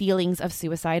expressed feelings of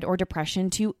suicide or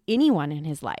depression to anyone in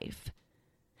his life.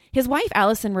 His wife,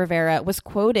 Allison Rivera, was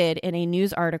quoted in a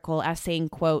news article as saying,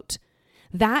 quote,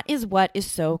 "That is what is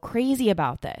so crazy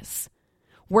about this.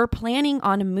 We're planning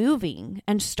on moving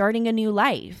and starting a new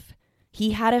life.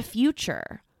 He had a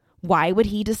future. Why would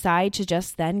he decide to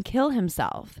just then kill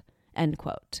himself?" End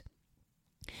quote.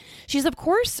 She's, of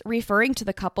course, referring to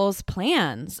the couple's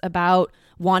plans about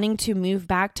wanting to move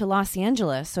back to Los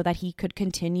Angeles so that he could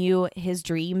continue his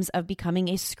dreams of becoming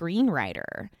a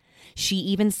screenwriter. She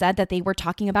even said that they were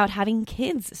talking about having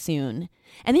kids soon.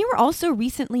 And they were also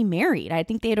recently married. I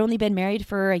think they had only been married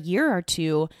for a year or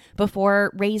two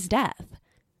before Ray's death.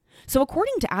 So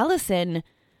according to Allison,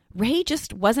 Ray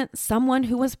just wasn't someone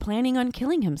who was planning on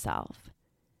killing himself.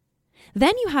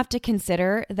 Then you have to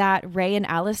consider that Ray and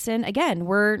Allison, again,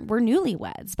 were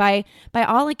newlyweds. By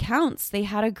all accounts, they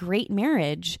had a great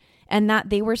marriage and that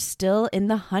they were still in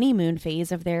the honeymoon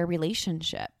phase of their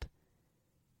relationship.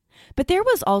 But there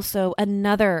was also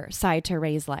another side to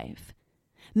Ray's life.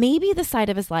 Maybe the side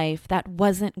of his life that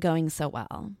wasn't going so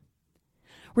well.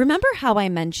 Remember how I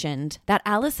mentioned that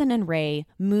Allison and Ray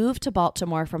moved to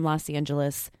Baltimore from Los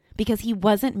Angeles because he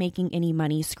wasn't making any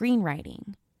money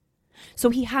screenwriting.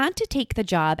 So he had to take the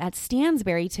job at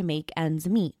Stansberry to make ends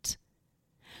meet.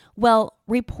 Well,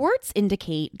 reports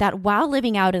indicate that while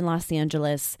living out in Los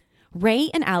Angeles, Ray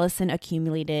and Allison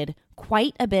accumulated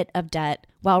quite a bit of debt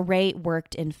while Ray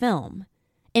worked in film.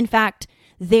 In fact,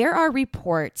 there are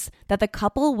reports that the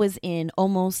couple was in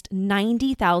almost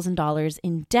 $90,000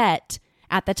 in debt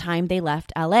at the time they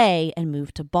left LA and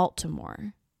moved to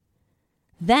Baltimore.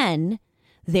 Then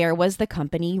there was the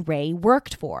company Ray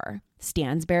worked for,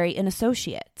 Stansberry and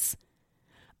Associates.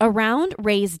 Around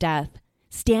Ray's death,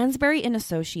 Stansberry and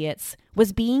Associates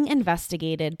was being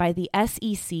investigated by the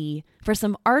SEC for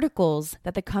some articles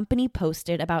that the company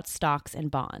posted about stocks and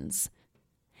bonds.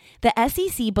 The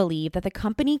SEC believed that the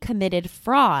company committed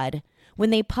fraud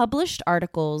when they published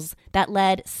articles that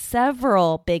led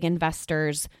several big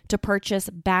investors to purchase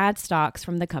bad stocks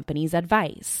from the company's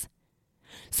advice.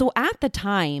 So at the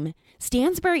time,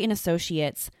 Stansberry and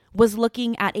Associates was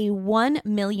looking at a $1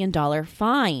 million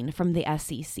fine from the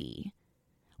SEC.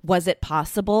 Was it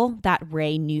possible that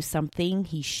Ray knew something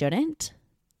he shouldn't?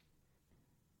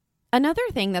 Another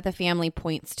thing that the family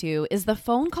points to is the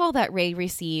phone call that Ray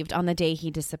received on the day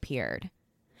he disappeared.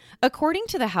 According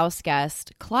to the house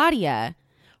guest, Claudia,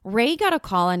 Ray got a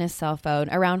call on his cell phone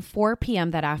around 4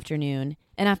 p.m. that afternoon,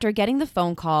 and after getting the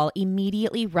phone call,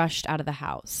 immediately rushed out of the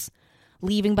house,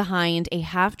 leaving behind a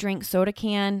half-drink soda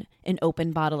can, an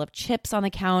open bottle of chips on the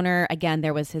counter. Again,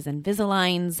 there was his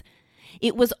Invisaligns.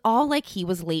 It was all like he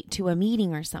was late to a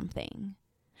meeting or something.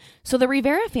 So the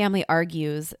Rivera family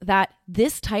argues that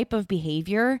this type of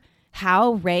behavior,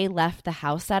 how Ray left the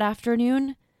house that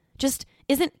afternoon, just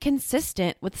isn't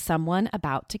consistent with someone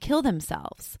about to kill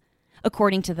themselves.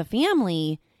 According to the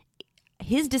family,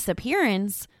 his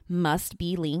disappearance must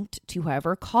be linked to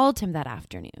whoever called him that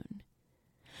afternoon.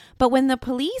 But when the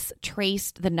police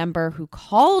traced the number who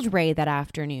called Ray that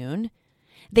afternoon,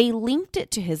 they linked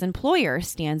it to his employer,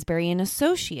 Stansberry and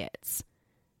Associates.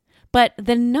 But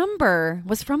the number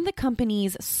was from the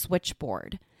company's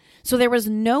switchboard, so there was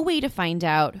no way to find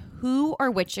out who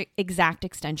or which exact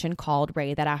extension called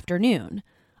Ray that afternoon.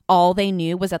 All they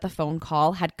knew was that the phone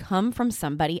call had come from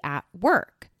somebody at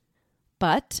work.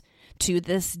 But to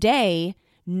this day,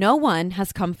 no one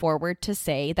has come forward to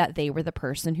say that they were the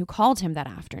person who called him that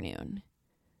afternoon.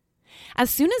 As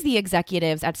soon as the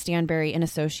executives at Stansberry and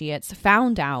Associates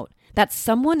found out that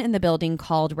someone in the building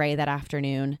called Ray that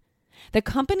afternoon, the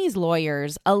company's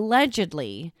lawyers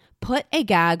allegedly put a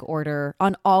gag order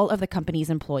on all of the company's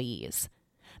employees,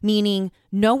 meaning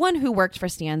no one who worked for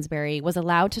Stansberry was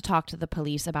allowed to talk to the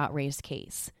police about Ray's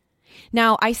case.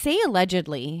 Now, I say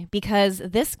allegedly because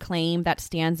this claim that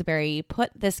Stansberry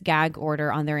put this gag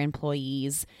order on their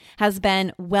employees has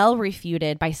been well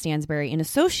refuted by Stansberry and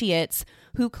Associates,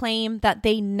 who claim that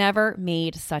they never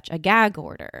made such a gag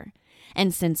order.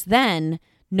 And since then,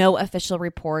 no official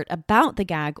report about the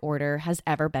gag order has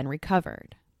ever been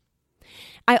recovered.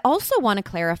 I also want to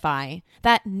clarify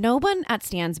that no one at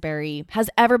Stansberry has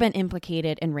ever been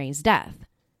implicated in Ray's death.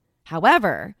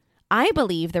 However, I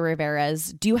believe the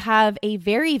Riveras do have a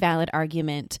very valid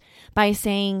argument by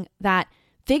saying that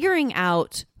figuring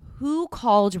out who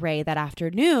called Ray that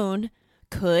afternoon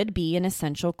could be an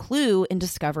essential clue in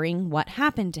discovering what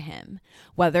happened to him,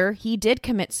 whether he did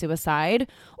commit suicide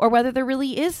or whether there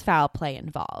really is foul play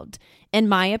involved. In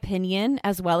my opinion,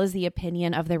 as well as the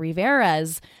opinion of the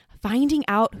Riveras, finding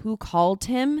out who called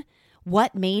him,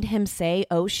 what made him say,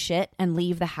 "Oh shit," and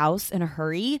leave the house in a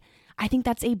hurry, I think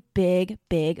that's a big,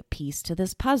 big piece to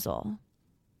this puzzle.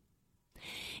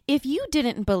 If you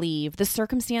didn't believe the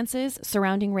circumstances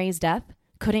surrounding Ray's death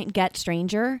couldn't get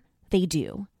stranger, they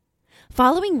do.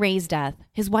 Following Ray's death,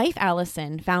 his wife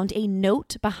Allison found a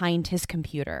note behind his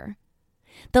computer.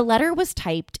 The letter was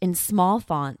typed in small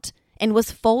font and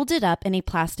was folded up in a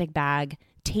plastic bag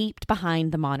taped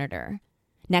behind the monitor.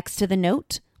 Next to the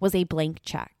note was a blank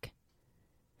check.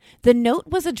 The note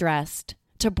was addressed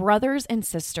to brothers and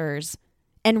sisters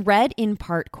and read in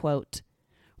part, quote,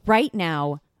 "Right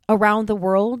now, around the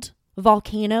world,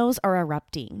 volcanoes are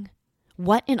erupting.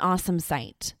 What an awesome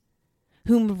sight.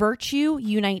 Whom virtue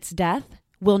unites death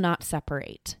will not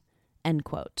separate," end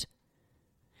quote.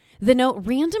 The note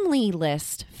randomly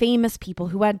lists famous people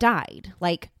who had died,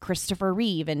 like Christopher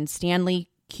Reeve and Stanley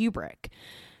Kubrick.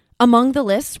 Among the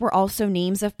list were also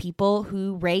names of people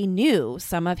who Ray knew,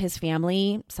 some of his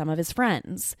family, some of his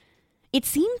friends. It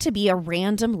seemed to be a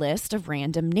random list of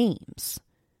random names.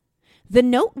 The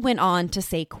note went on to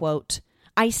say, quote,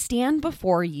 "I stand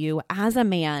before you as a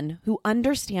man who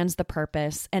understands the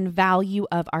purpose and value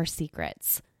of our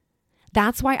secrets.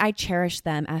 That's why I cherish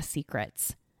them as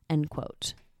secrets," end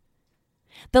quote.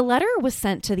 The letter was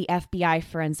sent to the FBI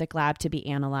forensic lab to be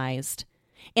analyzed.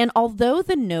 And although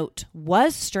the note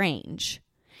was strange,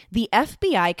 the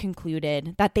FBI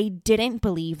concluded that they didn't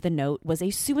believe the note was a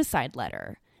suicide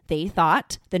letter. They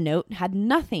thought the note had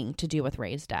nothing to do with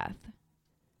Ray's death.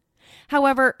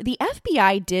 However, the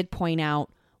FBI did point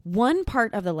out one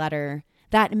part of the letter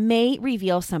that may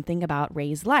reveal something about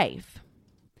Ray's life.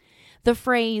 The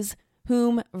phrase,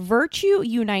 "whom virtue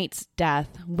unites,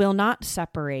 death will not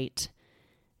separate."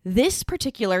 This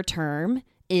particular term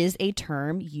is a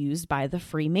term used by the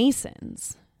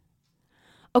Freemasons.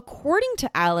 According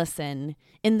to Allison,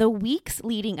 in the weeks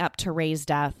leading up to Ray's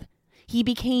death, he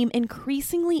became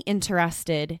increasingly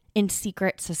interested in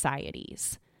secret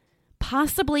societies,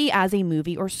 possibly as a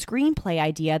movie or screenplay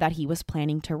idea that he was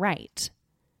planning to write.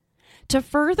 To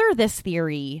further this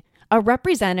theory, a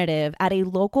representative at a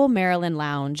local Maryland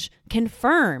lounge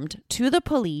confirmed to the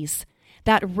police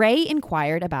that Ray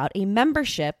inquired about a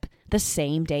membership the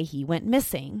same day he went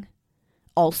missing.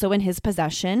 Also in his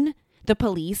possession, the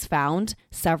police found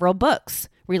several books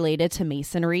related to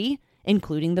Masonry,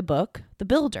 including the book The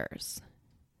Builders.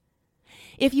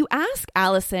 If you ask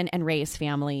Allison and Ray's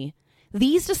family,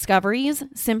 these discoveries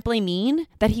simply mean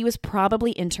that he was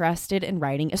probably interested in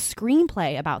writing a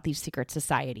screenplay about these secret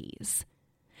societies.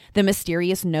 The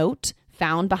mysterious note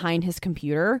found behind his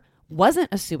computer wasn't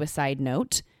a suicide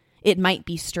note. It might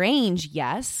be strange,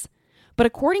 yes, but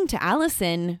according to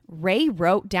Allison, Ray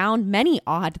wrote down many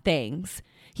odd things.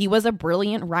 He was a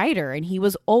brilliant writer, and he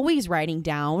was always writing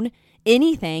down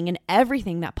anything and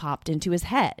everything that popped into his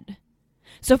head.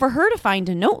 So for her to find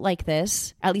a note like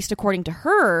this, at least according to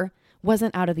her,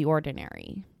 wasn't out of the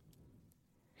ordinary.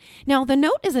 Now, the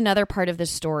note is another part of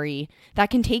this story that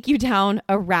can take you down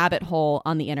a rabbit hole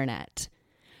on the internet.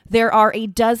 There are a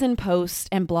dozen posts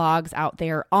and blogs out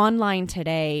there online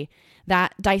today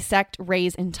that dissect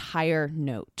Ray's entire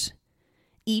note.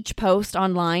 Each post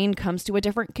online comes to a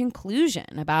different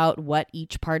conclusion about what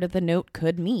each part of the note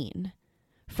could mean.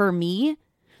 For me,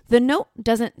 the note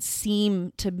doesn't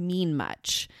seem to mean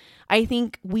much. I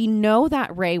think we know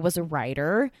that Ray was a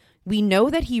writer. We know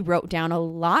that he wrote down a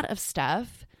lot of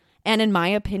stuff. And in my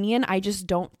opinion, I just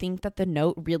don't think that the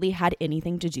note really had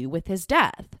anything to do with his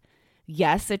death.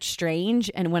 Yes, it's strange.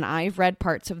 And when I've read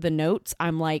parts of the notes,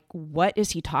 I'm like, what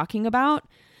is he talking about?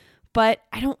 But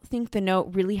I don't think the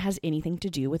note really has anything to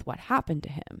do with what happened to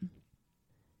him.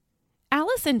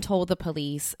 Allison told the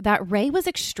police that Ray was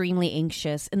extremely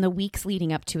anxious in the weeks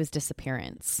leading up to his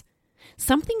disappearance.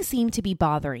 Something seemed to be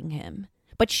bothering him,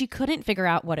 but she couldn't figure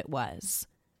out what it was.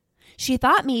 She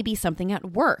thought maybe something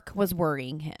at work was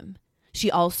worrying him. She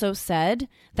also said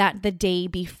that the day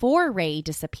before Ray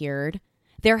disappeared,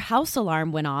 their house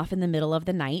alarm went off in the middle of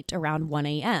the night around 1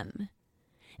 a.m.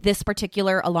 This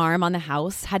particular alarm on the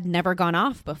house had never gone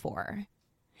off before.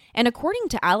 And according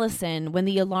to Allison, when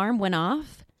the alarm went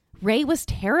off, Ray was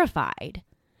terrified.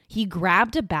 He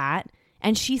grabbed a bat,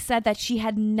 and she said that she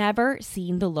had never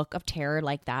seen the look of terror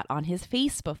like that on his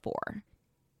face before.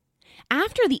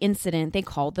 After the incident, they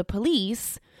called the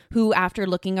police, who, after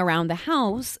looking around the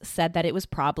house, said that it was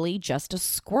probably just a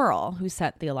squirrel who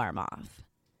set the alarm off.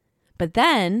 But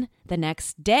then, the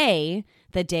next day,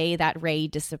 the day that Ray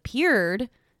disappeared,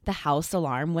 the house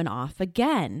alarm went off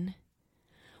again.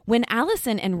 When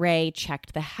Allison and Ray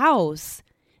checked the house,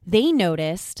 they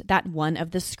noticed that one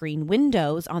of the screen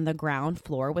windows on the ground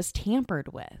floor was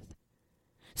tampered with.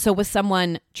 So was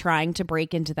someone trying to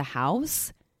break into the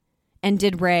house? And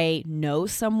did Ray know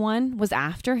someone was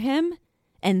after him?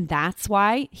 And that's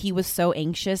why he was so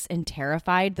anxious and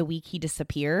terrified the week he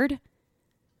disappeared?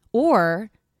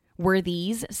 Or were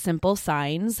these simple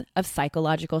signs of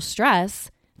psychological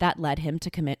stress that led him to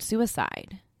commit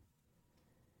suicide?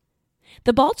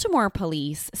 The Baltimore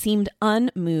police seemed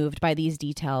unmoved by these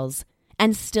details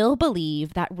and still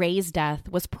believe that Ray's death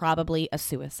was probably a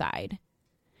suicide.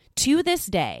 To this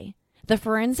day, the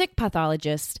forensic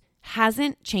pathologist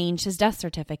hasn't changed his death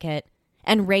certificate,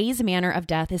 and Ray's manner of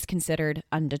death is considered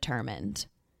undetermined.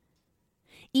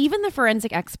 Even the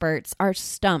forensic experts are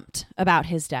stumped about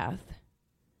his death.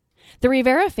 The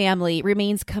Rivera family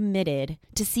remains committed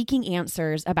to seeking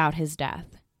answers about his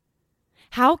death.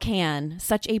 How can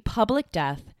such a public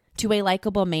death to a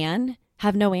likable man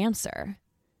have no answer?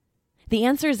 The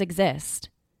answers exist.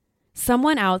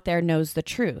 Someone out there knows the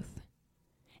truth.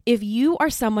 If you or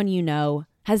someone you know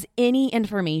has any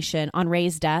information on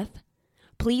Ray's death,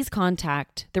 please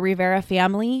contact the Rivera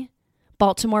family,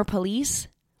 Baltimore police,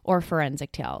 or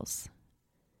Forensic Tales.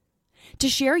 To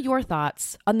share your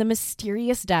thoughts on the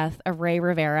mysterious death of Ray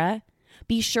Rivera,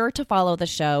 be sure to follow the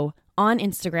show on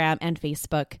Instagram and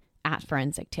Facebook at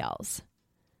Forensic Tales.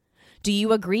 Do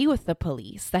you agree with the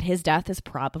police that his death is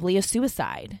probably a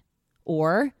suicide?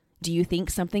 Or do you think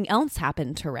something else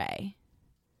happened to Ray?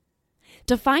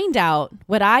 To find out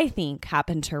what I think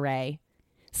happened to Ray,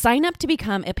 sign up to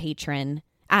become a patron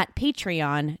at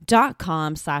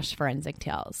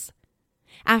patreon.com/forensictales.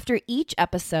 After each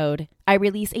episode, I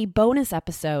release a bonus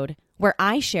episode where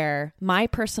I share my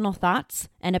personal thoughts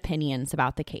and opinions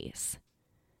about the case.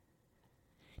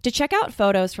 To check out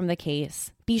photos from the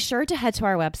case, be sure to head to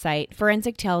our website,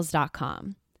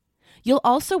 forensictales.com. You'll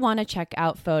also want to check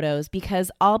out photos because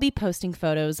I'll be posting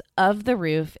photos of the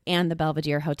roof and the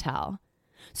Belvedere Hotel,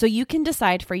 so you can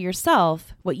decide for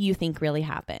yourself what you think really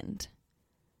happened.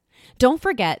 Don't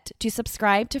forget to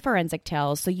subscribe to Forensic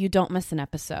Tales so you don't miss an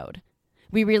episode.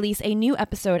 We release a new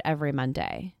episode every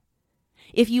Monday.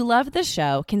 If you love the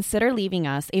show, consider leaving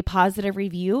us a positive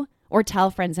review or tell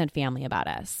friends and family about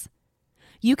us.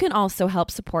 You can also help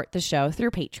support the show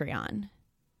through Patreon.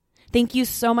 Thank you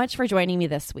so much for joining me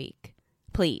this week.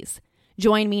 Please,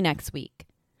 join me next week.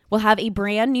 We'll have a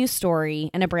brand new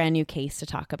story and a brand new case to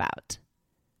talk about.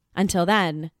 Until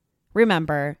then,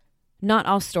 remember, not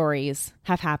all stories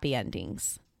have happy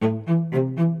endings.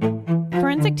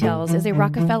 Forensic Tales is a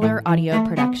Rockefeller audio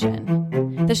production.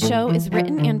 The show is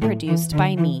written and produced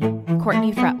by me,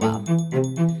 Courtney Fretwell.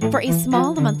 For a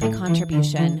small monthly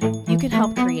contribution, you can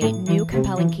help create new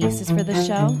compelling cases for the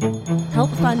show,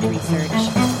 help fund research,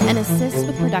 and assist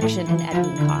with production and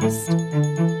editing costs.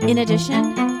 In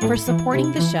addition, for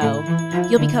supporting the show,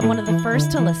 you'll become one of the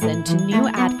first to listen to new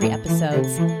ad-free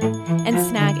episodes and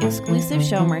snag exclusive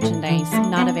show merchandise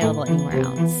not available anywhere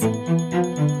else.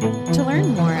 To learn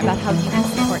more about how you can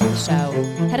support the show,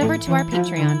 head over to our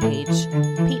Patreon page,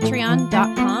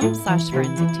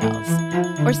 patreon.com/forensictales,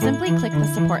 or simply click the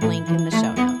support link in the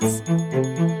show notes.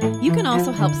 You can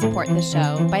also help support the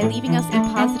show by leaving us a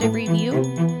positive review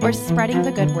or spreading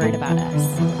the good word about us.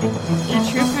 A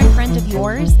true crime friend of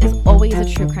yours is always a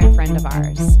true crime friend of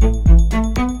ours.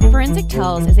 Forensic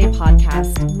Tales is a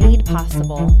podcast made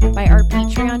possible by our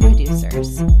Patreon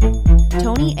producers,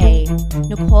 Tony A.,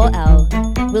 Nicole L.,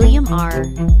 William R.,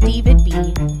 David B.,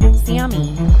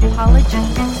 Sammy, Paula G.,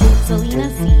 Selena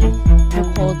C.,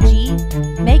 Nicole G.,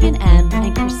 Megan M.,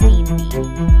 and Christine B.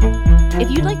 If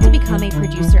you'd like to become a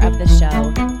producer of the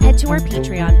show, head to our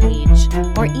Patreon page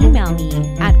or email me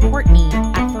at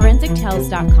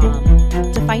courtney@forensictales.com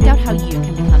to find out how you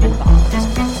can become involved.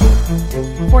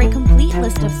 For a complete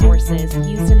list of sources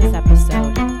used in this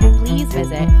episode, please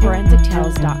visit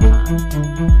forensictales.com.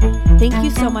 Thank you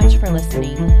so much for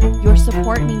listening. Your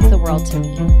support means the world to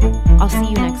me. I'll see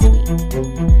you next week.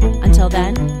 Until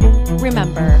then,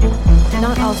 remember,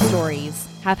 not all stories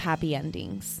have happy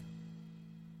endings.